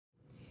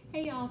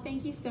Hey y'all,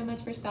 thank you so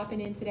much for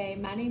stopping in today.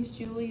 My name's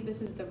Julie.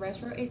 This is the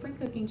Retro Apron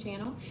Cooking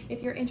Channel.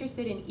 If you're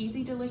interested in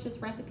easy, delicious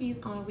recipes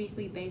on a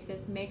weekly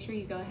basis, make sure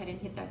you go ahead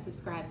and hit that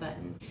subscribe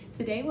button.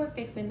 Today we're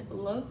fixing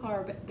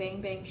low-carb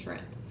bang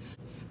shrimp.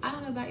 I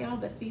don't know about y'all,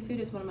 but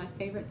seafood is one of my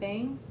favorite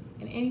things,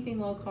 and anything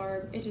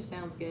low-carb, it just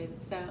sounds good.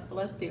 So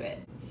let's do it.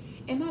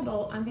 In my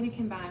bowl, I'm going to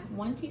combine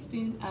 1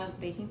 teaspoon of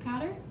baking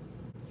powder.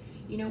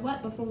 You know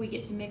what? Before we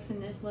get to mixing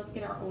this, let's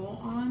get our oil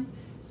on.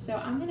 So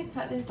I'm going to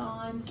cut this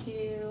on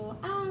to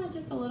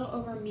just a little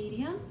over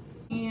medium,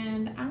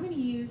 and I'm going to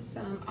use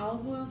some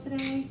olive oil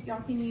today.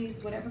 Y'all can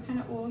use whatever kind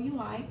of oil you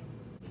like.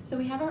 So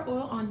we have our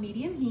oil on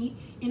medium heat.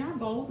 In our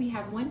bowl we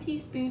have 1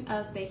 teaspoon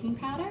of baking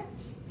powder.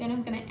 Then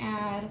I'm going to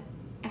add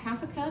a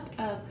half a cup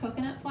of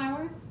coconut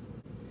flour,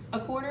 a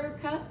 1/4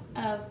 cup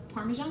of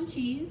Parmesan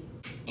cheese,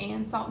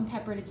 and salt and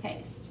pepper to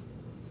taste.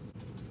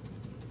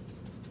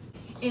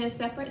 In a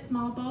separate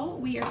small bowl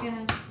we are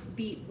going to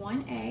beat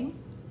 1 egg.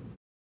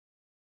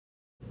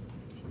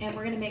 And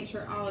we're going to make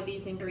sure all of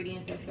these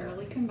ingredients are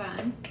thoroughly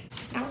combined.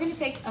 Now we're going to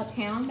take a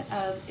pound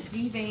of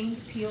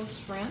deveined peeled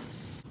shrimp.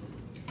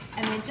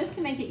 And then just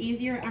to make it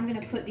easier, I'm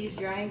going to put these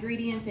dry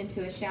ingredients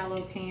into a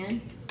shallow pan.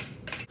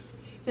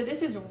 So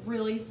this is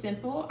really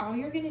simple. All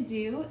you're going to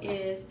do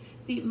is,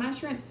 see, my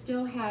shrimp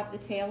still have the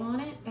tail on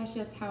it. That's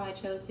just how I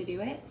chose to do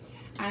it.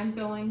 I'm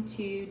going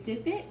to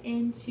dip it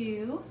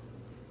into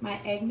my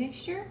egg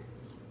mixture,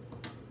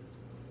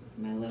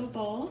 my little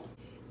bowl,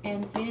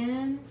 and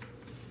then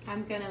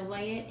I'm going to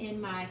lay it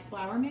in my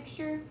flour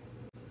mixture,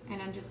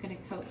 and I'm just going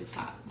to coat the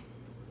top.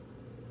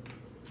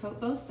 Coat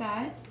both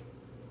sides.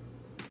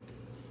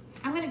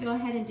 I'm going to go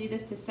ahead and do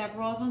this to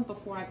several of them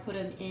before I put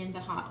them in the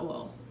hot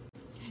oil.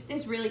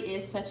 This really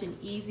is such an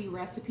easy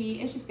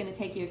recipe. It's just going to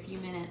take you a few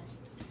minutes.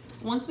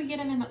 Once we get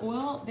them in the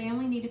oil, they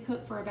only need to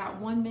cook for about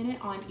 1 minute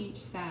on each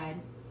side.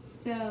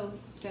 So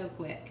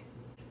quick.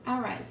 All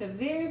right, so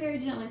very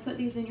gently put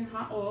these in your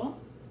hot oil.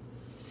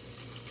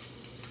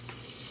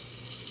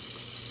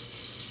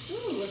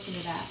 Ooh, listen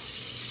to that.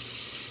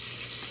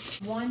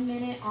 1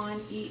 minute on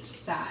each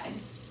side.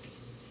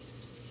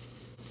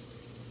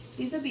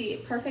 These would be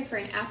perfect for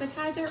an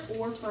appetizer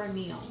or for a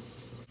meal.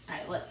 All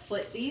right, let's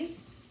flip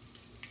these.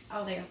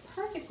 Oh, they are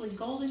perfectly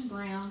golden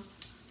brown.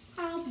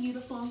 How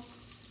beautiful.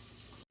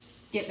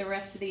 Get the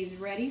rest of these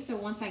ready. So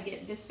once I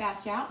get this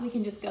batch out, we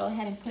can just go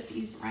ahead and put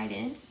these right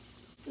in.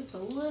 Just a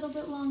little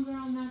bit longer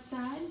on that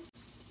side.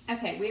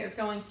 Okay, we are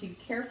going to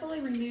carefully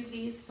remove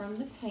these from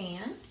the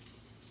pan.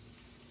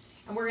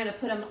 And we're going to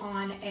put them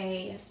on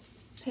a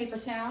paper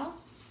towel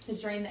to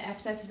drain the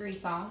excess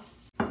grease off.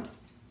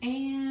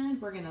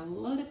 And we're going to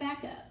load it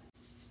back up.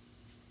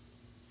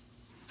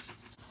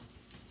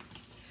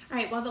 All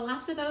right, while the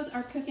last of those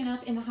are cooking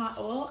up in the hot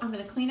oil, I'm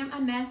going to clean up my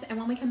mess, and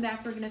when we come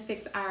back, we're going to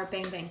fix our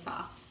bang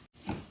sauce.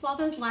 While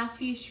those last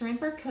few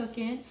shrimp are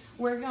cooking,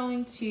 we're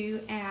going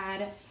to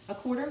add a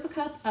 1/4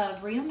 cup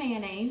of real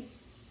mayonnaise,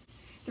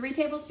 3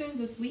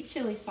 tablespoons of sweet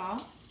chili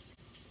sauce.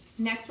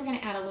 Next, we're going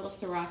to add a little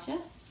sriracha.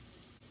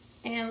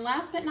 And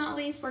last but not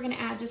least, we're going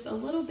to add just a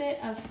little bit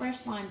of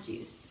fresh lime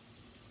juice.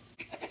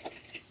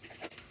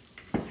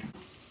 All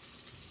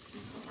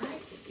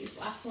right, get these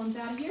last ones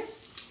out of here.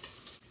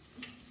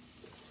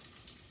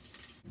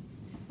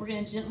 We're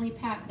going to gently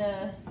pat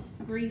the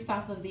grease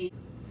off of these.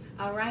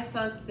 All right,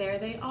 folks, there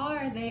they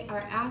are. They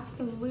are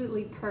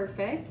absolutely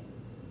perfect.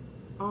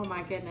 Oh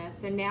my goodness.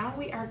 So now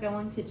we are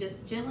going to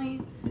just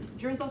gently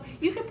drizzle.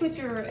 You can put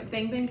your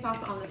bang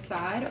sauce on the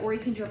side, or you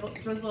can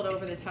drizzle it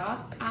over the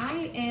top.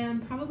 I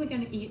am probably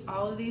going to eat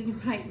all of these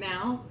right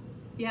now.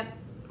 Yep,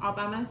 all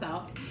by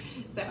myself.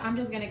 So I'm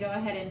just going to go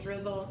ahead and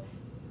drizzle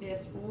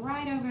this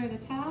right over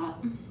the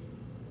top.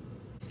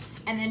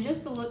 And then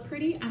just to look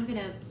pretty, I'm going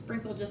to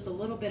sprinkle just a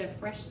little bit of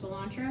fresh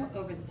cilantro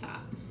over the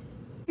top.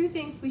 Who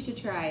thinks we should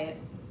try it?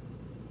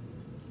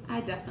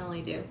 I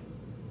definitely do.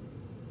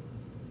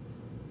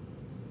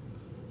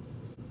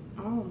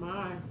 Oh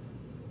my.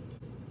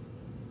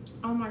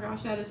 Oh my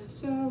gosh, that is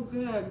so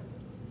good.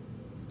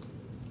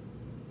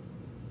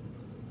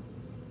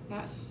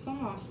 That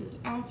sauce is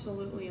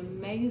absolutely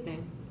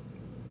amazing.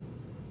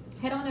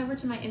 Head on over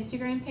to my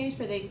Instagram page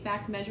for the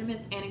exact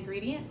measurements and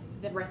ingredients,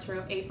 the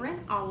Retro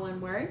Apron, all one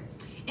word.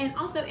 And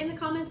also in the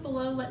comments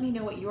below, let me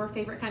know what your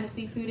favorite kind of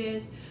seafood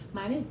is.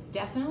 Mine is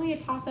definitely a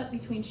toss-up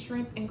between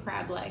shrimp and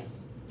crab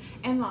legs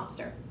and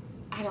lobster.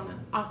 I don't know,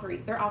 all three.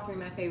 They're all three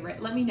my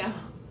favorite. Let me know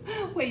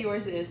what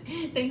yours is.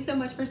 Thanks so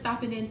much for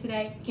stopping in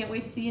today. Can't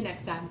wait to see you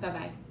next time.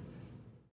 Bye-bye.